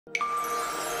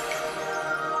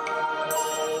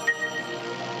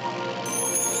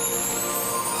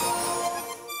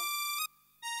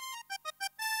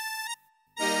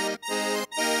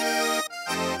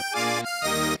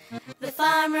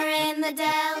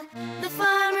Dell, the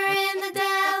farmer in the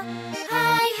dell.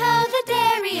 Hi-ho, the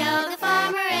derry-o, the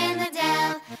farmer in the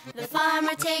dell. The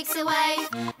farmer takes a wife,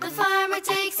 the farmer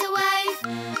takes a wife.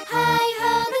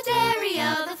 Hi-ho, the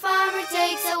derry-o, the farmer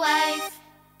takes a wife.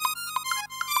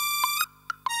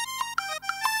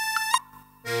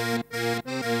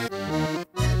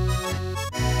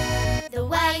 The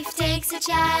wife takes a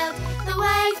child, the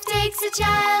wife takes a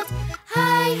child.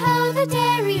 Hi-ho, the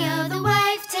derry-o, the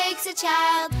wife takes a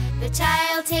child. The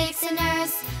child takes a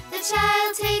nurse, the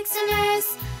child takes a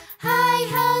nurse.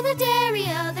 Hi-ho, the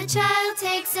derry-o, the child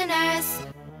takes a nurse.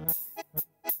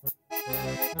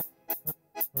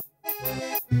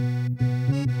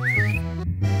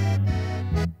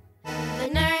 The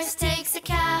nurse takes a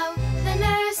cow, the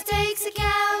nurse takes a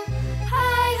cow.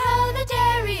 Hi-ho, the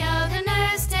derry-o, the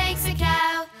nurse takes a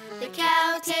cow. The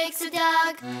cow takes a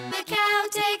dog, the cow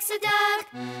takes a dog.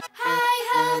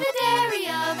 Hi-ho, the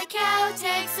derry-o, the cow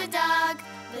takes a dog.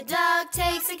 The dog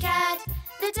takes a cat,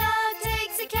 the dog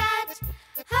takes a cat.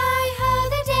 Hi-ho,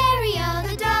 the derry-o,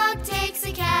 the dog takes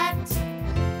a cat.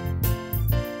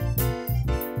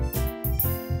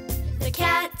 The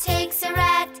cat takes a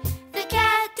rat, the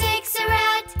cat takes a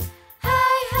rat.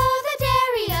 Hi-ho, the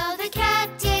derry-o, the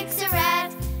cat takes a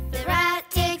rat. The rat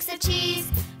takes a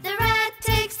cheese, the rat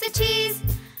takes the cheese.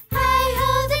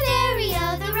 Hi-ho, the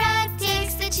derry-o, the rat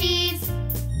takes the cheese.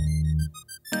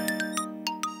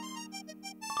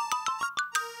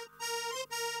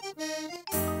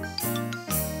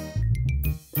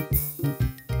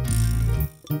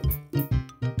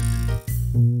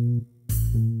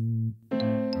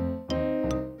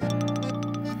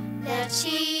 The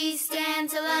cheese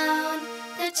stands alone,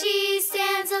 the cheese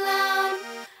stands alone.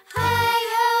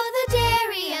 Hi-ho, the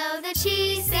derry-o, the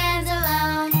cheese stands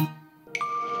alone.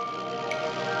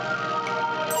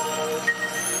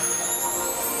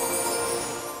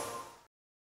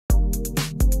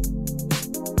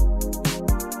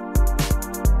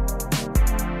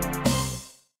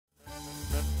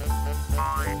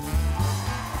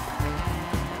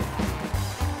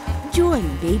 Join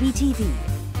BabyTV.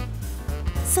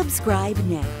 Subscribe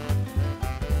now.